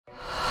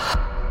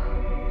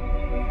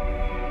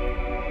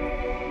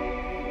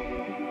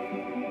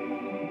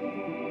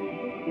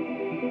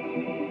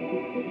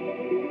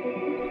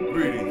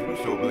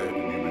so glad to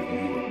be with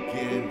you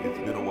again. It's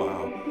been a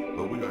while,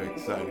 but we are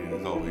excited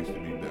as always to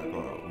be back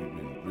on. We've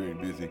been very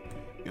busy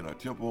in our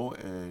temple,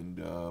 and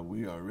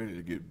we are ready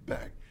to get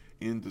back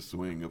in the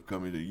swing of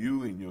coming to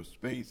you in your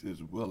space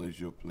as well as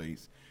your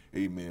place.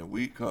 Amen.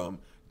 We come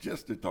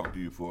just to talk to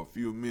you for a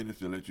few minutes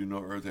to let you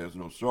know earth has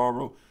no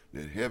sorrow,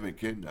 that heaven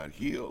cannot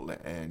heal,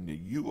 and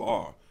you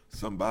are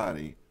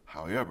somebody,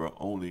 however,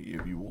 only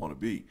if you want to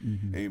be.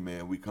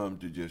 Amen. We come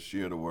to just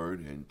share the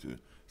word and to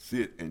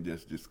sit and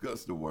just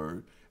discuss the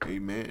word.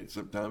 Amen.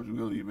 Sometimes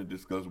we'll even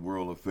discuss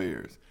world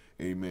affairs.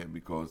 Amen.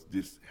 Because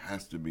this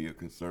has to be a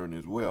concern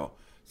as well.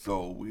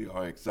 So we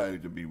are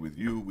excited to be with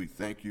you. We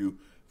thank you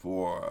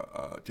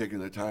for taking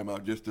the time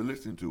out just to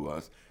listen to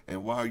us.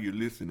 And while you're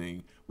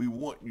listening, we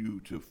want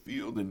you to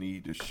feel the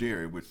need to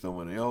share it with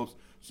someone else.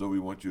 So we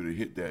want you to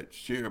hit that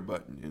share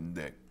button and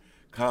that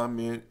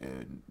comment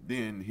and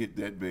then hit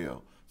that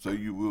bell. So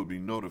you will be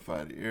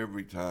notified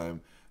every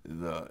time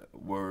the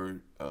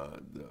word,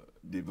 the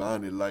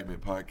Divine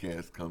Enlightenment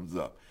podcast comes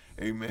up.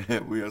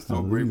 Amen. We are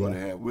so grateful to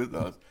have with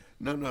us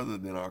none other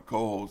than our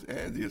co-host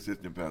and the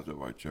assistant pastor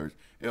of our church,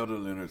 Elder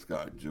Leonard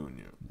Scott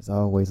Jr. As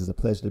always, it's a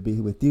pleasure to be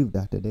here with you,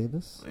 Dr.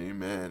 Davis.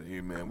 Amen.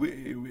 Amen.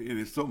 It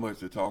is so much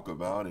to talk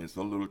about and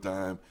so little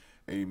time,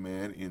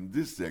 amen, in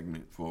this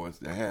segment for us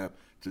to have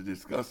to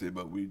discuss it,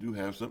 but we do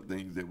have some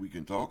things that we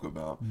can talk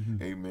about,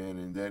 amen,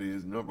 and that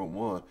is, number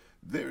one,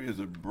 there is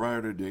a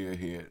brighter day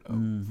ahead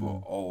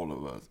for all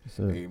of us,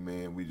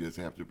 amen. We just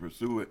have to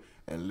pursue it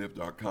and lift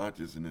our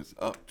consciousness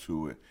up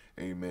to it,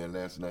 amen.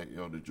 Last night,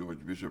 Elder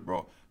George Bishop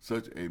brought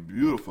such a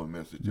beautiful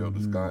message,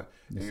 Elder Scott,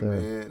 yes,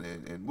 amen,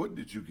 and what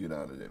did you get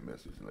out of that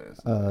message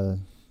last night?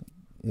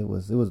 It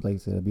was like you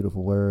said, a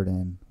beautiful word,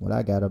 and what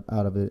I got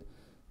out of it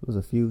was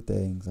a few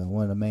things.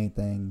 One of the main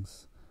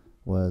things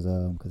was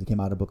because it came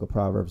out of the book of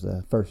Proverbs,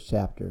 the first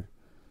chapter,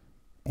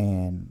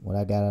 and what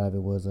I got out of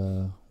it was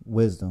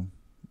wisdom,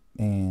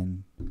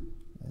 and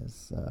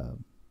as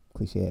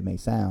cliche it may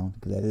sound,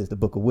 because that is the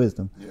book of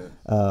wisdom,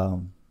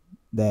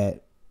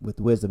 that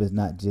with wisdom is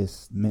not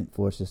just meant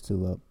for us just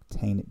to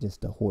obtain it,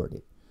 just to hoard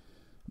it,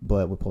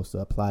 but we're supposed to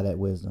apply that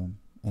wisdom,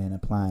 and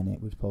applying it,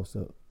 we're supposed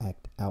to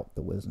act out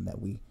the wisdom that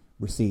we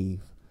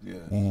receive.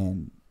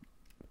 And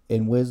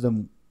in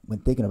wisdom, when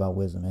thinking about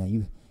wisdom, man,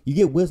 you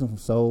get wisdom from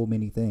so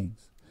many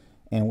things.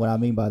 And what I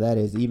mean by that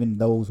is even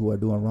those who are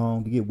doing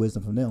wrong, you get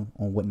wisdom from them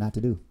on what not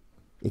to do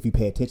if you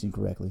pay attention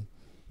correctly.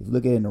 If you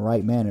look at it in the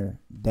right manner,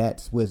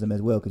 that's wisdom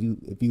as well. Because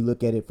if you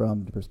look at it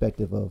from the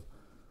perspective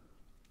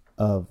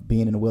of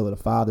being in the will of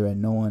the Father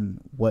and knowing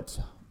what's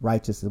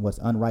righteous and what's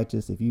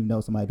unrighteous, if you know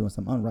somebody doing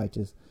something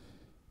unrighteous,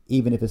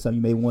 even if it's something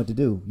you may want to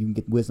do, you can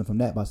get wisdom from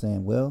that by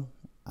saying, well,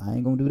 I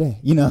ain't gonna do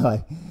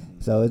that,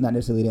 so it's not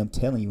necessarily them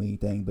telling you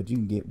anything, but you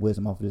can get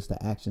wisdom off of just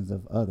the actions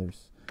of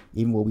others.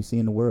 Even what we see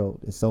in the world,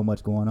 there's so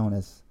much going on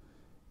that's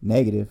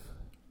negative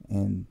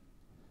and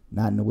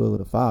not in the will of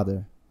the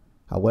Father.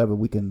 However,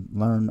 we can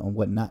learn on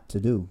what not to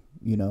do,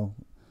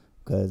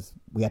 because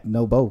we have to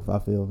know both. I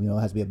feel,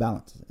 it has to be a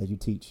balance as you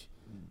teach.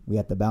 We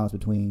have to balance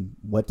between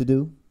what to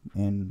do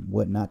and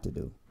what not to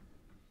do.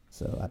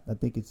 So I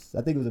think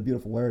it was a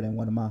beautiful word, and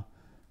one of my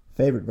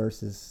favorite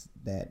verses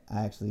that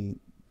I actually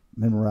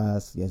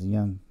memorized as a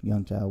young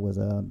child was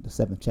the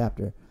 7th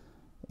chapter.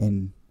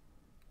 In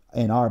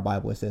our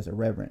Bible, it says the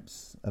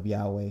reverence of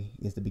Yahweh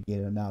is the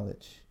beginning of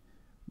knowledge,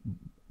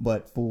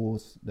 but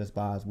fools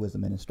despise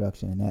wisdom and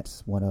instruction. And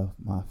that's one of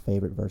my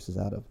favorite verses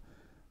out of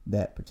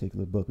that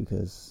particular book,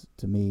 because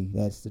to me,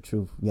 that's the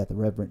truth. We have to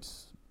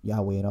reverence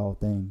Yahweh in all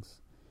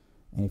things,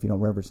 and if you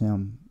don't reverence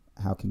him,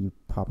 how can you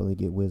properly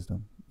get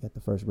wisdom? You have to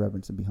first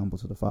reverence and be humble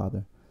to the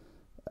Father.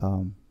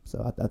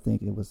 So I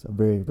think it was a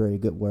very, very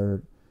good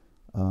word,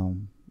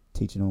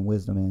 teaching on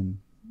wisdom and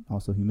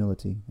also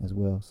humility as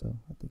well. So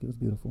I think it was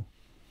beautiful.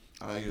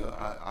 I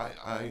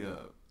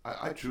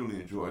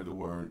truly enjoyed the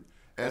word,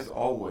 as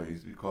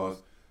always,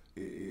 because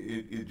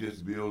it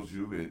just builds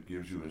you. It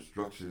gives you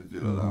instructions.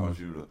 It allows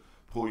you to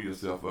pull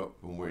yourself up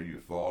from where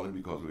you're falling,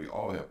 because we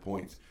all have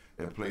points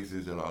and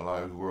places in our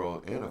lives,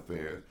 world, and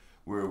affairs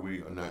where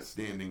we are not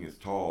standing as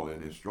tall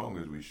and as strong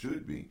as we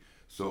should be.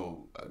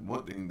 So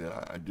one thing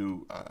that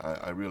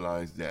I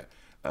realize that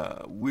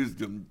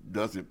wisdom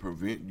doesn't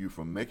prevent you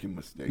from making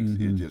mistakes.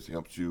 It just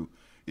helps you.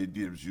 It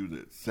gives you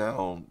the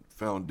sound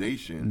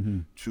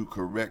foundation to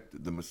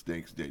correct the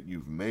mistakes that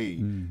you've made,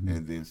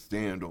 and then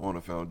stand on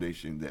a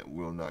foundation that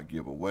will not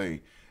give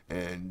away.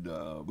 And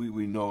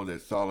we know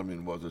that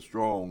Solomon was a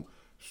strong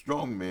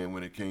man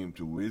when it came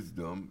to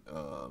wisdom.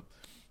 A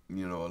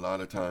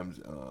lot of times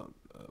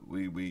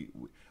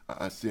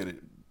I said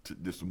it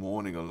this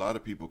morning. A lot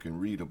of people can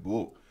read a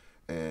book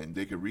and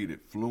they can read it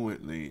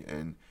fluently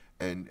and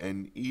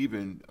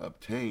even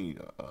obtain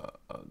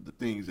the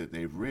things that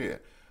they've read,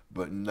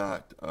 but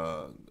not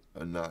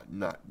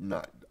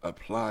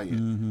apply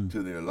it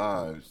to their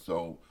lives.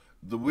 So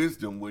the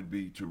wisdom would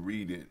be to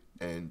read it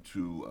and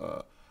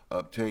to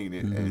obtain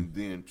it, and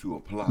then to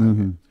apply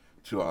it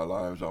to our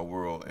lives, our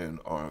world, and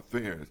our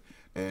affairs.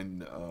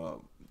 And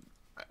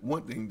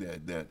one thing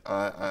that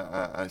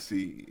I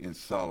see in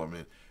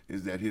Solomon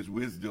is that his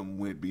wisdom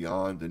went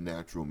beyond the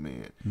natural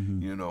man.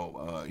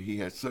 He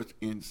had such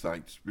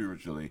insight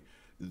spiritually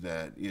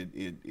that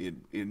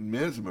it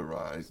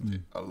mesmerized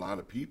a lot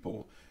of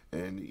people,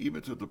 and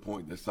even to the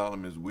point that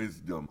Solomon's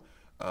wisdom,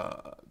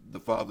 the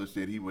Father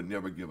said he would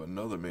never give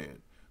another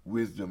man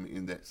wisdom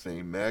in that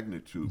same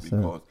magnitude, Yes,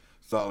 because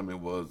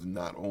Solomon was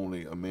not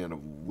only a man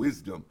of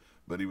wisdom,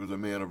 but he was a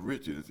man of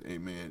riches.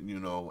 Amen.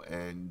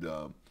 And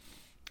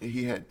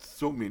he had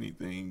so many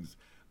things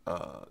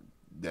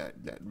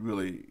that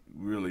really,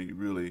 really,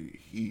 really,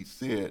 he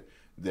said,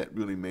 that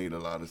really made a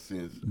lot of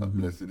sense.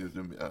 Blessed is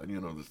the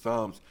the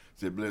Psalms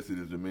said, "Blessed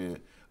is the man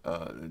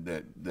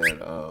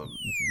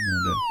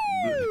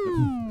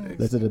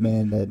Blessed is the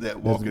man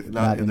that walketh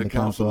not in the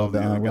counsel of the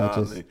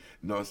ungodly,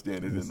 nor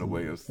standeth in the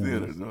way of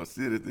sinners, nor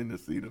sitteth in the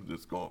seat of the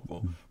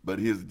scornful. But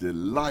his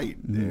delight,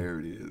 there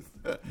it is,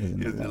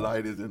 his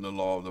delight is in the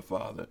law of the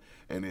Father,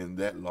 and in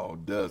that law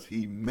does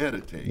he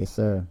meditate, yes,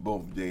 sir,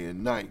 both day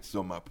and night."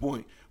 So my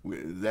point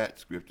with that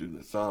scripture,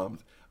 the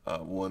Psalms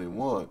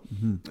 1:1,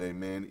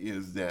 amen,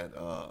 is that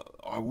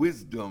our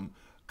wisdom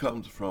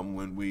comes from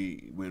when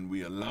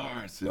we allow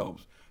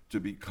ourselves to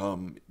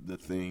become the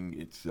thing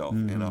itself.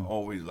 And I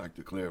always like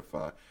to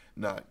clarify,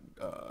 not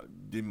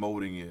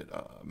demoting it,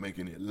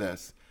 making it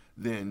less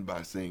than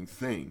by saying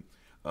thing.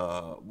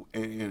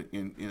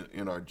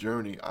 In our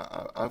journey,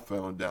 I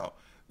found out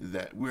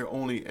that we're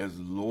only as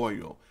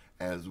loyal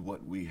as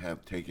what we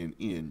have taken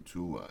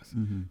into us,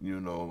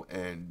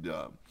 and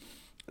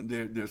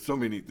there's so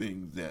many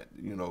things that,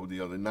 the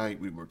other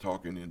night we were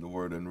talking in the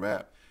Word and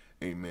Rap,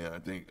 amen, I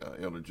think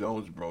Elder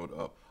Jones brought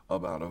up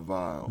about a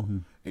vow,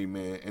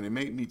 amen, and it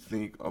made me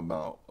think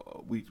about,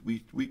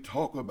 we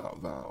talk about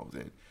vows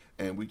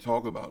and we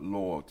talk about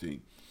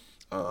loyalty,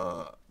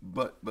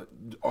 but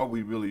are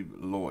we really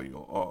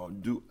loyal, or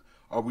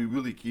are we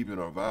really keeping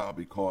our vow?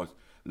 Because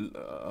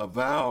a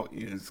vow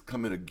is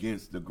coming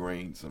against the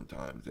grain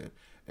sometimes,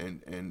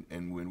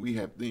 and when we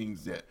have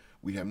things that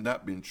we have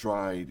not been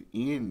tried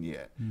in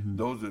yet,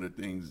 those are the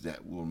things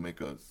that will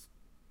make us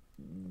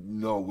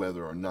know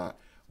whether or not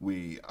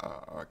we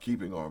are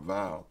keeping our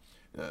vow.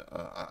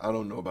 I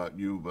don't know about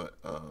you, but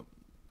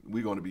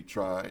we're going to be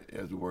tried,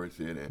 as the word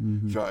said,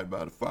 and tried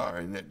by the fire,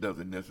 and that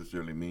doesn't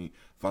necessarily mean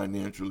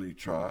financially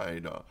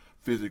tried or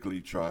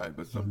physically tried,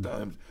 but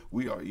sometimes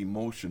we are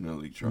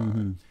emotionally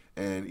tried,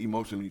 and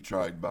emotionally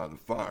tried by the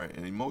fire.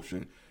 And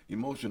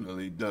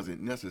emotionally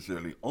doesn't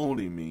necessarily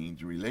only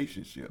means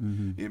relationship.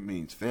 It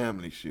means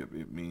familyship.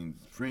 It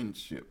means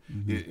friendship.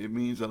 It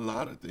means a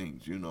lot of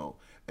things,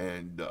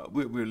 and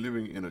we're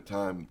living in a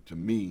time, to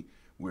me,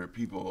 where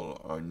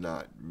people are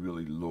not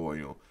really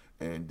loyal,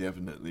 and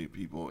definitely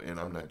people, and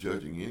I'm not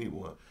judging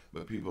anyone,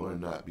 but people are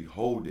not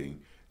beholding,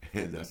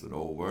 and that's an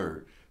old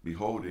word,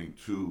 beholding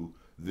to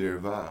their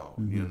vow,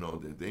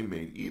 that they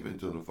made, even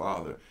to the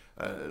Father.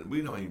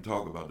 We don't even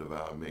talk about the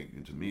vow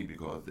making to me,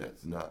 because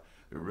that's not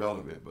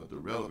irrelevant, but the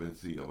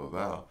relevancy of a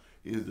vow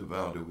is the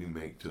vow that we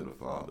make to the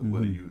Father.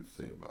 What do you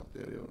say about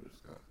that, Elder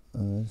Scott?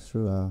 It's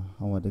true.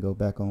 I wanted to go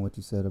back on what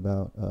you said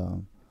about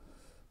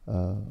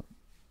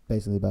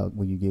basically about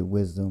when you get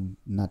wisdom,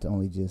 not to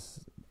only just,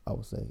 I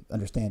would say,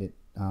 understand it.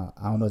 I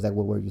don't know exactly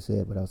what word you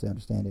said, but I would say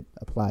understand it,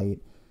 apply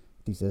it.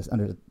 He says I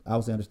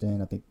would say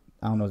understand.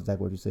 I don't know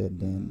exactly what you said.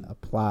 Then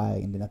apply,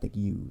 and then I think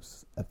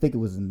use. I think it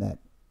was in that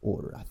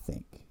order. I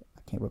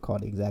can't recall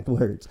the exact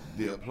words.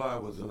 The apply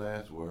was the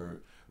last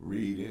word.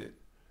 Read it.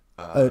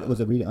 Was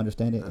it read it,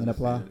 understand it, and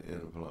apply?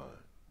 And apply.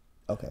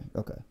 Okay.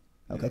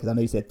 Because I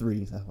know you said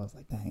 3, so I was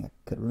like, dang, I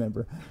couldn't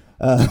remember.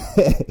 But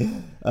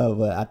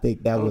I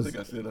think that was. I don't think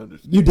I said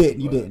understand. You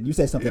didn't. You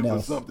said something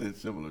else. It was something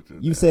similar to.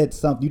 You said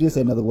something. You did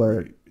say another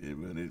word.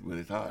 When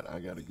it's hot, I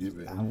got to give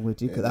it. I'm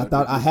with you, because I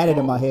thought I had it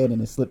in my head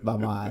and it slipped my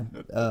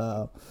mind.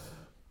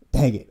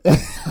 Dang it!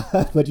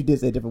 But you did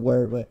say a different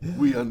word. But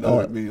we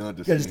know it means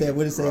understand. Understand.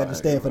 We'll just say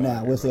understand for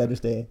now. We'll say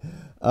understand.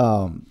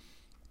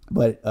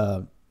 But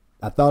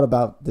I thought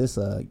about this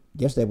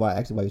yesterday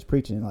while he was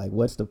preaching. Like,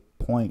 what's the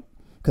point?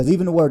 Because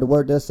even the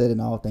word does say, "In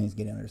all things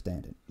get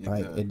understanding." Right?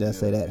 Exactly. It does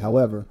say that. Yeah.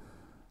 However,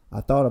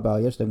 I thought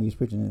about yesterday when he was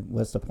preaching.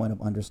 What's the point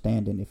of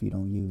understanding if you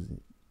don't use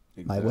it?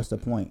 Exactly. Like, what's the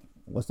point?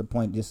 What's the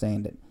point? Just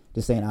saying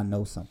I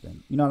know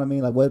something. You know what I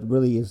mean? Like, what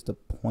really is the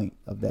point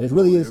of that? It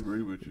really is. I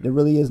agree with you. There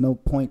really is no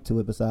point to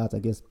it besides, I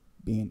guess,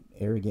 being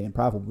arrogant and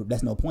prideful.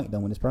 That's no point,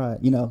 though, when it's pride.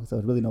 So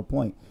it's really no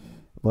point.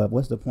 But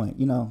what's the point?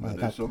 Like,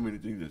 there's so many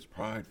things that's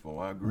prideful.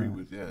 I agree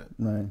with that.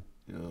 Right.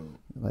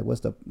 Like, what's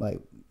the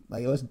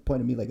what's the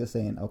point of me, like, just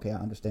saying, okay, I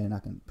understand, I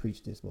can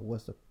preach this, but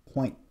what's the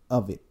point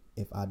of it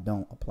if I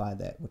don't apply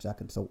that, which I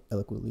can so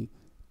eloquently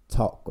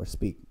talk or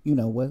speak?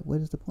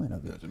 What is the point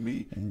of it? To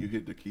me, you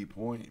hit the key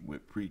point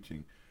with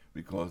preaching,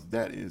 because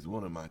that is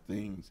one of my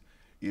things.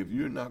 If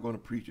you're not going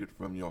to preach it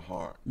from your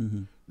heart,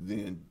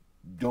 then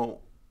don't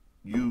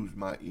use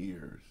my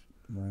ears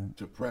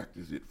to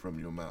practice it from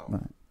your mouth.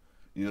 Right.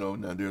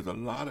 Now there's a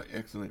lot of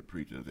excellent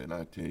preachers, and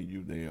I tell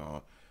you,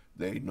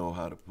 they know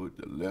how to put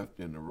the left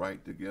and the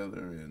right together,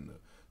 and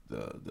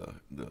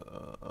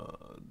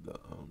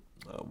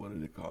what do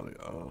they call it?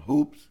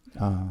 Hoops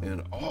Uh,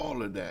 and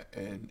all of that.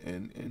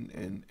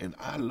 And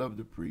I love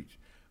to preach,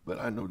 but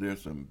I know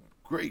there's some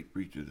great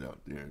preachers out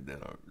there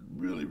that are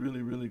really,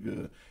 really, really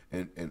good.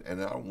 And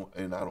I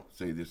don't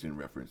say this in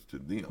reference to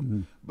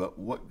them, but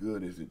what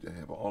good is it to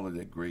have all of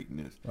that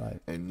greatness right.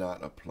 and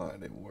not apply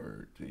that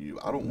word to you?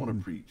 I don't want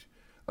to preach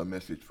a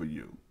message for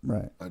you.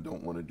 Right. I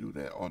don't want to do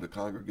that. Or the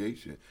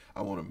congregation.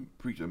 I want to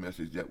preach a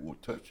message that will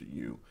touch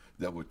you,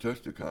 that will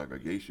touch the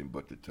congregation,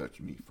 but to touch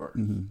me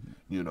first.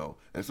 You know,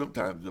 and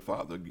sometimes the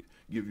Father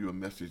give you a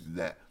message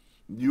that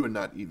you are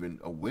not even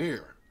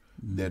aware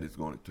that it's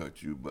going to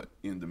touch you, but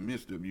in the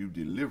midst of you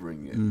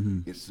delivering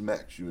it, it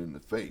smacks you in the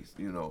face,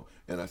 you know.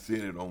 And I said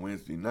it on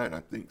Wednesday night.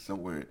 I think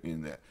somewhere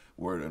in that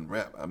Word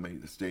Unwrapped, I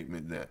made the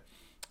statement that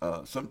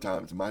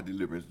sometimes my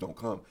deliverance don't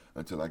come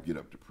until I get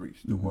up to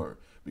preach the word,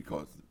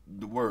 because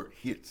the word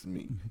hits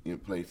me in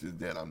places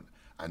that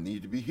I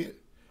need to be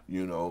hit,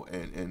 you know.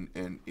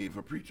 And if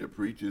a preacher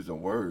preaches a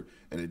word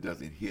and it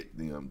doesn't hit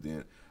them,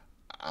 then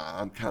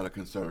I'm kind of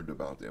concerned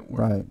about that word.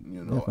 Right.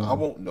 You know, Definitely. I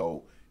won't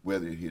know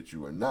whether it hits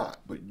you or not,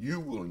 but you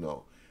will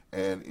know.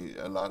 And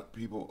a lot of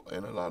people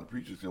and a lot of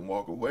preachers can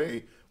walk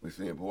away with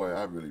saying, boy,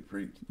 I really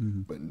preached,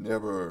 but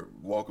never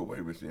walk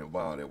away with saying,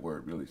 wow, that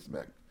word really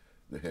smacked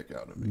the heck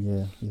out of me.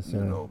 Yeah, yes, sir.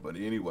 You know, but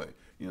anyway,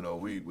 you know,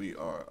 we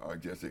are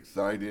just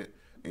excited,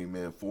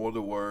 amen, for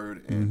the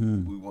word,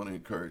 and we want to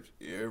encourage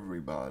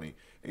everybody,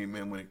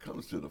 amen, when it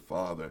comes to the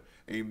Father,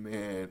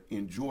 amen,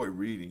 enjoy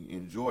reading,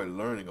 enjoy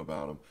learning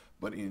about him,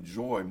 but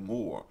enjoy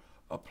more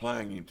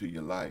applying him to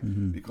your life,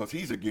 because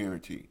he's a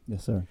guarantee.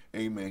 Yes, sir.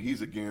 Amen.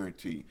 He's a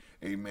guarantee.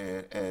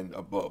 Amen. And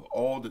above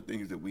all the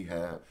things that we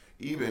have,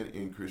 even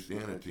in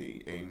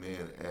Christianity,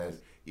 amen,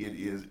 as it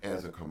is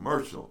as a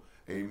commercial,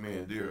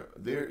 amen,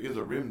 there is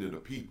a remnant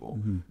of people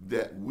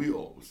that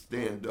will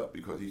stand up,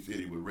 because he said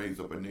he would raise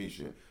up a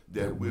nation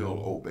that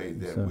will obey,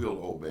 that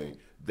will obey,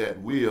 that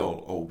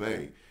will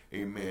obey.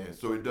 Amen.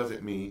 So it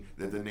doesn't mean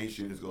that the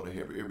nation is going to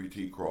have every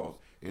T crossed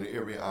and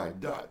every I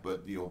dot,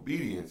 but the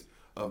obedience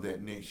of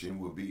that nation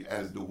will be,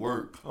 as the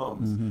word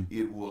comes,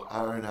 it will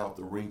iron out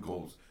the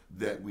wrinkles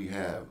that we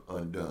have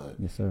undone.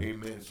 Yes, sir.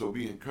 Amen. So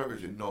be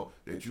encouraged and know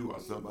that you are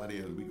somebody.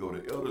 As we go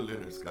to Elder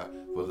Leonard Scott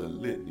for the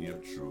litany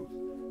of truth.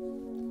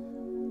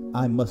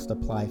 I must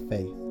apply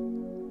faith.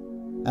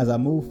 As I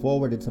move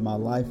forward into my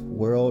life,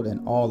 world,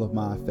 and all of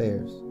my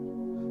affairs,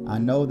 I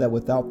know that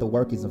without the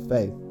workings of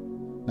faith,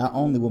 not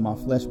only will my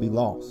flesh be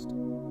lost,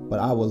 but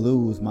I will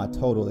lose my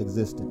total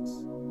existence.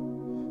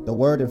 The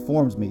word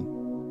informs me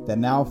that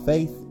now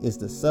faith is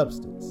the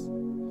substance.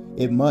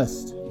 It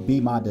must be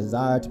my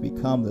desire to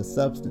become the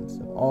substance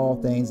of all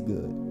things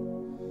good.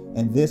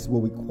 And this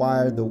will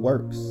require the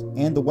works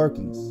and the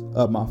workings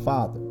of my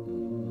Father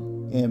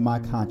in my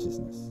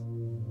consciousness.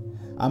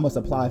 I must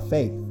apply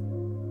faith,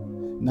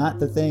 not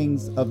the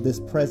things of this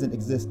present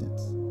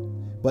existence,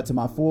 but to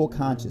my full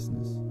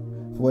consciousness,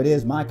 for it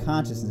is my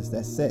consciousness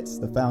that sets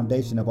the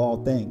foundation of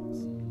all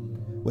things.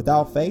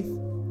 Without faith,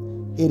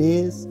 it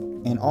is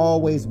and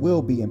always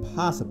will be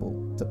impossible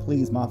to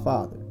please my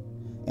Father,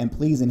 and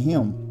pleasing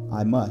him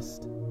I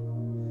must.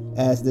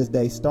 As this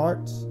day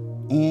starts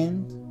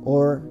and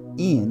or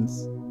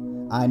ends,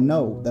 I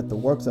know that the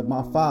works of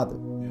my Father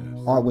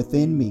are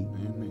within me,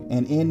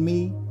 and in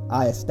me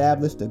I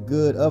establish the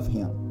good of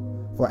him,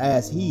 for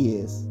as he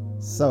is,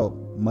 so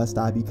must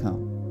I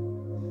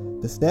become.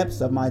 The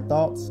steps of my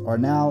thoughts are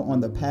now on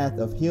the path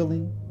of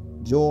healing,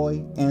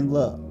 joy, and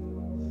love,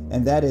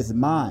 and that is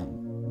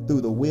mine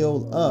through the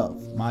will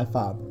of my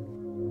Father.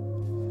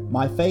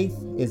 My faith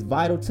is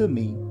vital to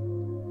me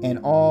and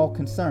all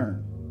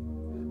concerned,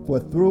 for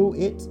through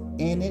it,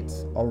 in it,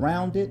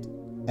 around it,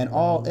 and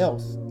all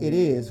else, it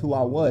is who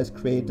I was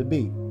created to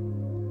be.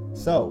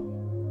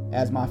 So,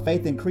 as my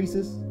faith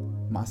increases,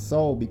 my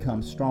soul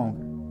becomes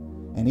stronger,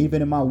 and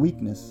even in my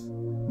weakness,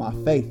 my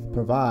faith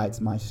provides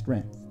my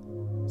strength.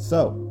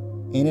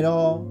 So, in it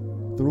all,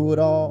 through it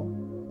all,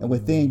 and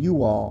within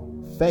you all,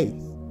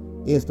 faith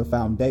is the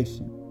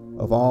foundation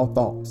of all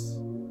thoughts.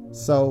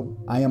 So,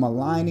 I am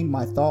aligning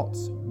my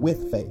thoughts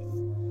with faith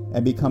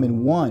and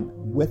becoming one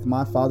with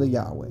my Father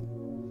Yahweh.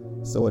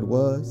 So it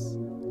was,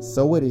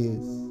 so it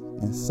is,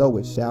 and so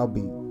it shall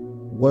be.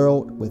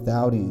 World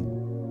without end.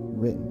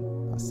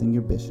 Written by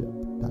Senior Bishop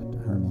Dr.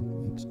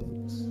 Herman H.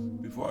 Davis.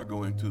 Before I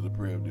go into the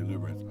prayer of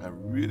deliverance, I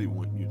really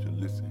want you to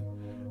listen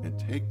and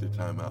take the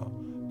time out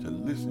to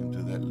listen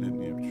to that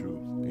litany of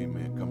truth.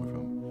 Amen. Coming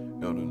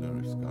from Elder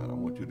Leonard Scott. I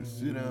want you to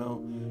sit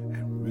down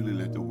and really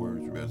let the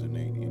words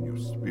resonate in your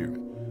spirit,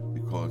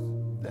 because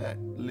that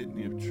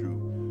litany of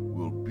truth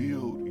will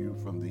build you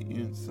from the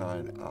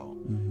inside out.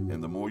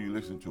 And the more you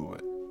listen to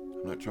it,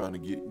 I'm not trying to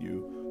get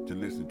you to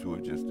listen to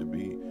it just to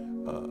be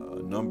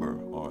a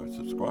number or a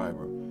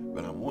subscriber,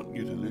 but I want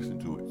you to listen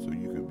to it so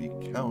you can be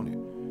counted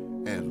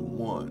as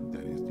one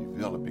that is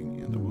developing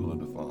in the will of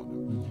the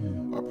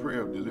Father. Our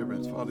prayer of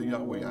deliverance. Father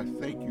Yahweh, I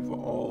thank you for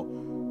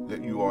all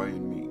that you are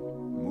in me,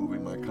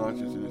 moving my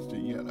consciousness to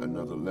yet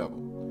another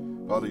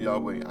level. Father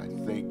Yahweh, I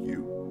thank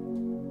you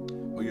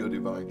for your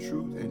divine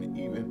truth and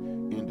even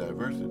indirect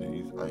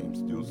adversities, I am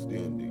still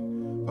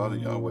standing. Father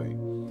Yahweh,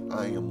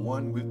 I am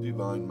one with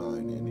divine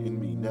mind, and in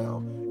me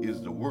now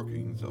is the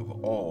workings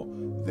of all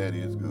that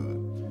is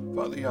good.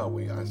 Father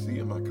Yahweh, I see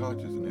in my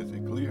consciousness a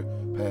clear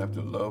path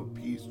to love,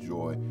 peace,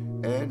 joy,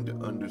 and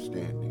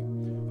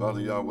understanding.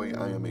 Father Yahweh,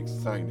 I am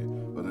excited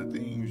for the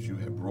things you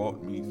have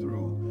brought me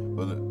through,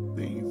 for the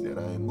things that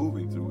I am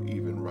moving through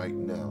even right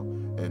now,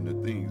 and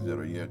the things that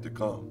are yet to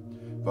come.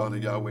 Father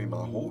Yahweh,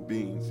 my whole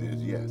being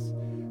says yes,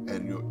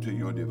 and to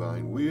your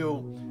divine will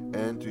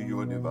and to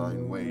your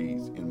divine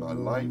ways in my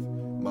life,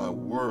 my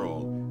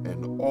world,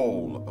 and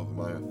all of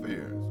my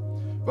affairs.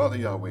 Father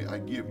Yahweh, I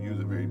give you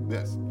the very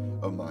best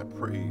of my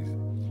praise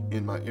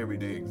in my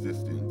everyday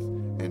existence,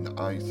 and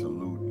I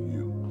salute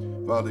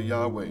you. Father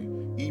Yahweh,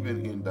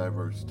 even in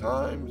diverse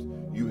times,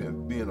 you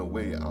have been a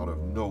way out of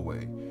no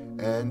way,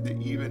 and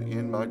even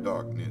in my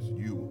darkness,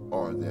 you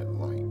are that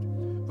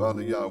light.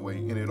 Father Yahweh,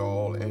 in it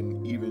all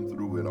and even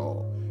through it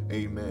all,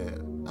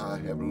 amen, I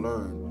have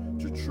learned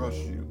to trust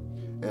you,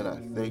 and I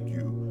thank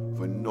you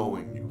for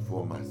knowing you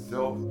for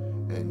myself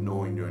and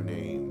knowing your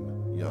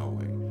name,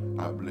 Yahweh.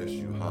 I bless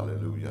you.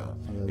 Hallelujah.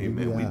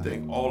 Amen. We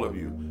thank all of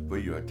you for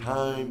your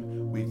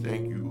time. We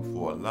thank you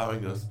for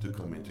allowing us to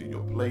come into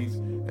your place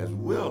as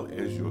well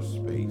as your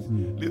space.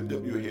 Lift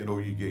up your head, O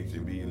ye gates,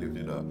 and be ye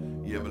lifted up,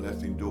 ye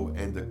everlasting door,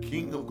 and the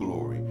King of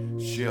glory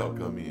shall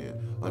come in.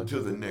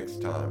 Until the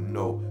next time,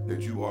 know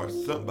that you are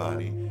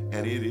somebody,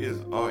 and it is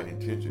our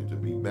intention to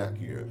be back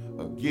here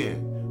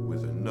again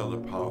with another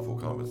powerful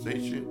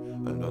conversation,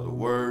 another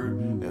word,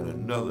 and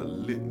another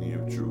litany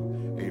of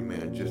truth.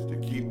 Amen. Just to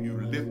keep you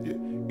lifted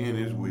in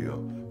his will.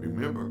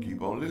 Remember,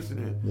 keep on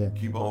listening,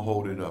 keep on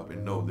holding up,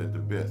 and know that the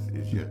best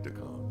is yet to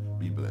come.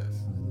 Be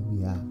blessed.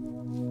 Hallelujah.